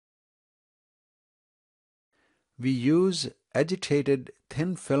We use agitated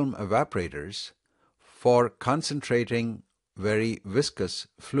thin film evaporators for concentrating very viscous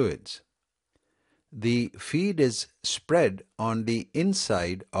fluids. The feed is spread on the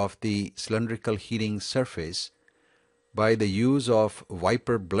inside of the cylindrical heating surface by the use of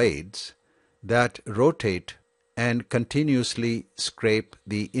wiper blades that rotate and continuously scrape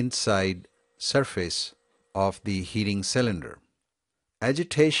the inside surface of the heating cylinder.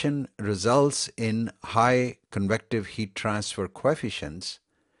 Agitation results in high convective heat transfer coefficients,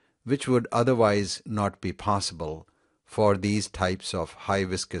 which would otherwise not be possible for these types of high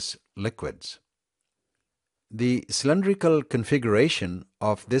viscous liquids. The cylindrical configuration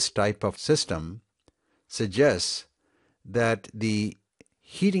of this type of system suggests that the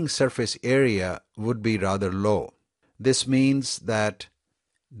heating surface area would be rather low. This means that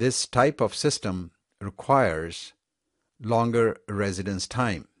this type of system requires longer residence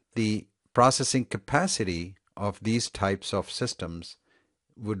time. The processing capacity of these types of systems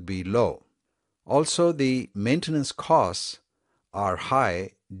would be low. Also, the maintenance costs are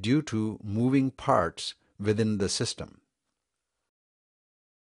high due to moving parts within the system.